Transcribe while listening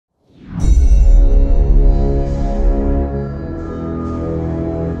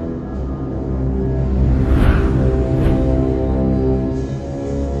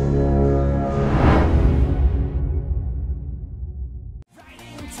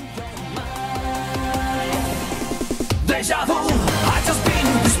Deja vu, I just been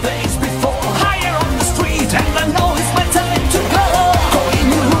in this place before. Higher on the street, and I know it's my time to go. Going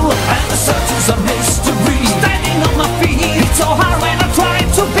new, and the search is a mystery. Standing on my feet, it's so hard when I try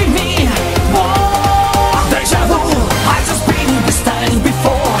to be me. Whoa, deja vu, I just been in this time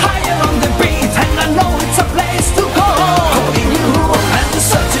before. Higher on the beat, and I know it's a place to go. Going new, and the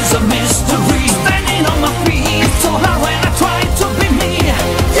search is a mystery. Standing on my feet, it's so hard when I try to be me.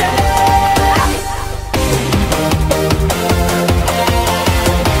 Yeah.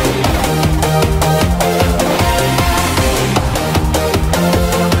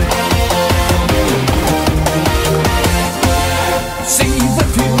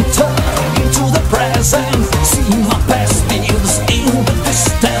 See my past feels in the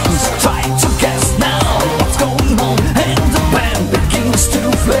distance. Try to guess now what's going on, and the band begins to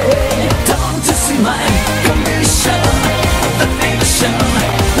play. Time to see my condition, the nation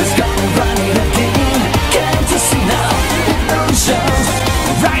is gone right again. Can't you see now? Illusions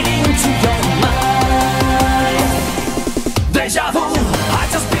right into your mind. Deja vu, I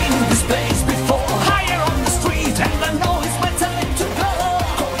just been in this place before. Higher on the street, and I know it's my time to go.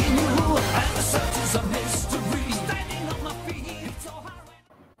 Going new, and the search is a mystery. Standing on my feet, it's so hard.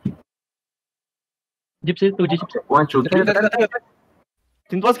 Gypsy, tu Gypsy. 1, 2, 3.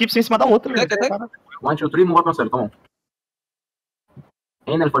 Tem duas Gypsy em cima da outra. 1, 2, 3, move up on cell, come on.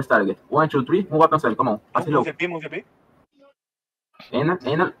 Anal first target. 1, 2, 3, move up on cell, come on. Pass it low. Move VP. Anal,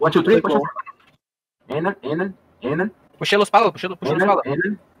 1, 2, 3, push on. Anal. Puxei los palos, puxei los palos.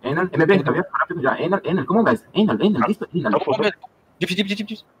 Anal. MB, tá vendo? Rápido já. Anal, come on guys. Anal. Isso, Anal.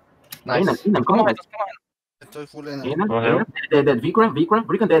 Gypsy. Anal, come on guys. Estoy full en Anal. Dead. Vikram.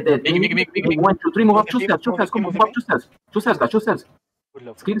 Dead. Mig. 1, 2, 3, move up 2 steps. Come on, move up 2 steps. 2 steps, guys, 2 steps.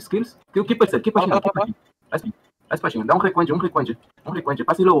 Skills. Keep pushing. Let's pushing. Dá um recuente.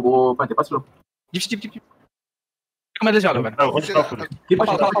 Passe low, Panther, passe low. Gypsy. Como eles jogam, velho? Keep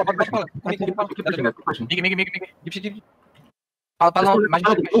pushing. Mig. Gypsy. Fala não, mais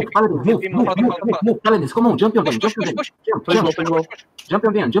Paladin, come on, jump on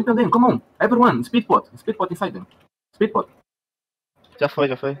them. Jump on them, come on. Everyone, speed pot inside them. Speed pot. Já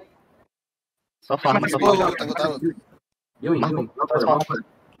foi. Só farma. Eu indo.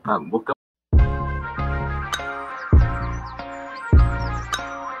 Boca.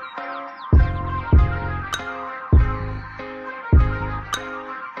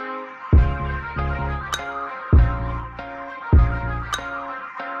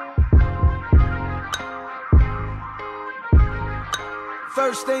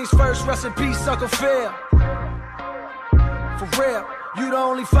 First things first, rest in peace, Uncle Phil. For real, you the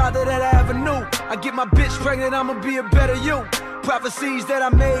only father that I ever knew. I get my bitch pregnant, I'ma be a better you. Prophecies that I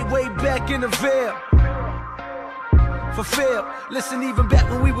made way back in the veil. Fulfilled. Listen, even back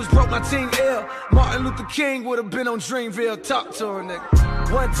when we was broke, my team ill. Martin Luther King would've been on Dreamville. Talk to her,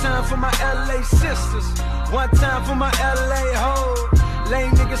 nigga. One time for my LA sisters. One time for my LA hoes.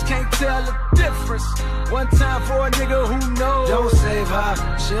 Lame niggas can't tell the difference. One time for a nigga who knows. Don't save her,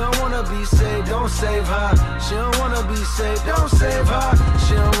 she don't wanna be saved. Don't save her, she don't wanna be saved. Don't save her,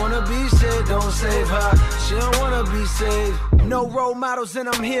 she don't wanna be saved. Don't save her, she don't wanna be saved. No role models and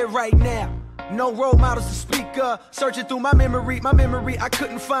I'm here right now. No role models to speak of. Searching through my memory, I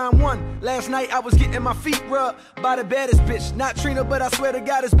couldn't find one. Last night I was getting my feet rubbed by the baddest bitch. Not Trina, but I swear to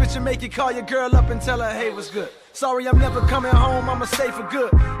God this bitch will make you call your girl up and tell her, hey, what's good? Sorry, I'm never coming home, I'ma stay for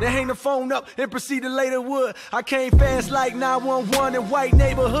good. Then hang the phone up and proceed to later wood. I came fast like 911 in white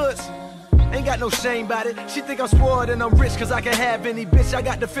neighborhoods. Ain't got no shame about it. She think I'm spoiled and I'm rich cause I can have any bitch. I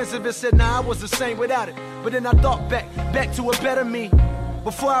got defensive and said, nah, I was the same without it. But then I thought back to a better me.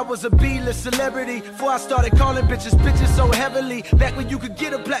 Before I was a B-list celebrity, before I started calling bitches so heavily. Back when you could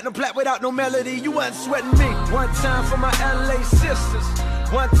get a platinum plat without no melody, you wasn't sweating me. One time for my LA sisters,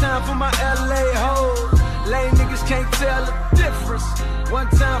 one time for my LA hoes. Lame niggas can't tell the difference. One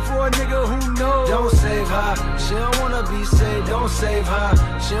time for a nigga who knows. Don't save her, she don't wanna be saved. Don't save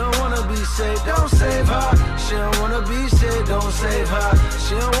her, she don't wanna be saved. Don't save her, she don't wanna be saved. Don't save her,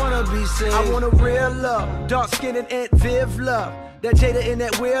 she don't wanna be saved. I want a real love, dark skin and Aunt Viv love. That Jada and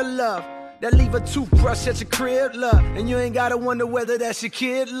that weird love. That leave a toothbrush at your crib, love. And you ain't gotta wonder whether that's your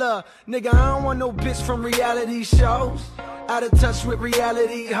kid, love. Nigga, I don't want no bitch from reality shows. Out of touch with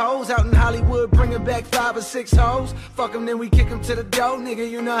reality hoes. Out in Hollywood, bringing back 5 or 6 hoes. Fuck them, then we kick them to the door, nigga,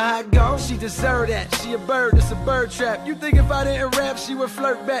 you know how it goes. She deserve that, she a bird, it's a bird trap. You think if I didn't rap, she would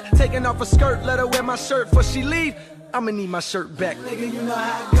flirt back. Taking off her skirt, let her wear my shirt before she leave. I'ma need my shirt back, nigga, you know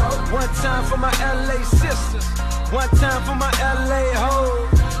how it goes. One time for my LA sisters, one time for my LA hoes.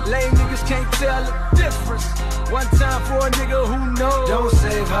 Lame niggas can't tell the difference. One time for a nigga who knows. Don't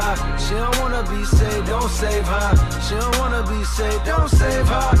save her, her. She don't wanna be saved, don't save her. She don't wanna be saved, don't save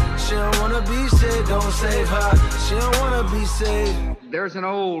her. She don't wanna be saved, don't save her. She don't wanna be saved. There's an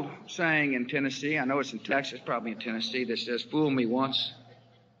old saying in Tennessee, I know it's in Texas, probably in Tennessee, that says, fool me once,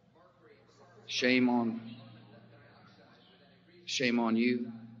 shame on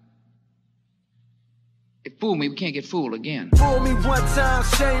you. If fool me, we can't get fooled again. Fool me one time,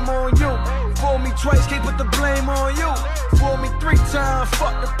 shame on you. Fool me twice, can't put the blame on you. Fool me 3 times,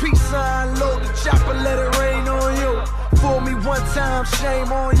 fuck the peace sign, load the chopper, let it rain on you. Fool me one time,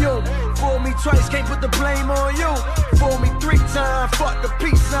 shame on you. Fool me twice, can't put the blame on you. Fool me 3 times, fuck the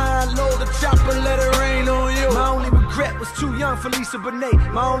peace sign, load the chopper, let it rain on you. My only regret was too young for Lisa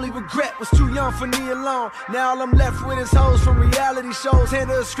Bonet. My only regret was too young for Nia Long. Now all I'm left with is hoes from reality shows. Hand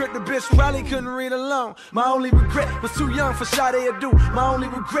her a script, the bitch probably couldn't read alone. My only regret was too young for Sade Adu. My only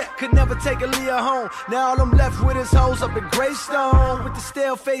regret could never take Aaliyah home. Now all I'm left with is hoes up in Greystone with the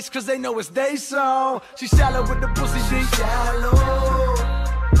stale face, cause they know it's they song. She shallow with the pussy, she shallow.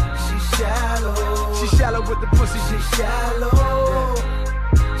 She shallow. She shallow with the pussy, she shallow.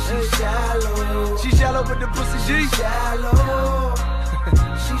 She shallow. She shallow with the pussy, she shallow.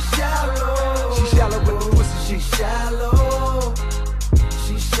 She shallow. She shallow with the pussy, she shallow.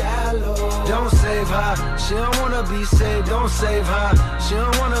 She shallow. Don't save her. She don't wanna be saved. Don't save her. She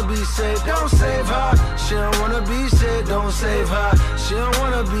don't wanna be saved. Don't save her. She don't wanna be saved. Don't save her. She don't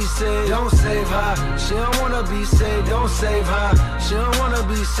wanna be saved. Don't save her. She don't wanna be saved. Don't save her. She don't wanna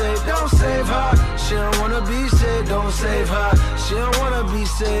be saved. Don't save her. She don't wanna be saved. Don't save her. She don't wanna be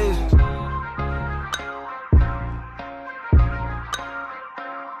saved.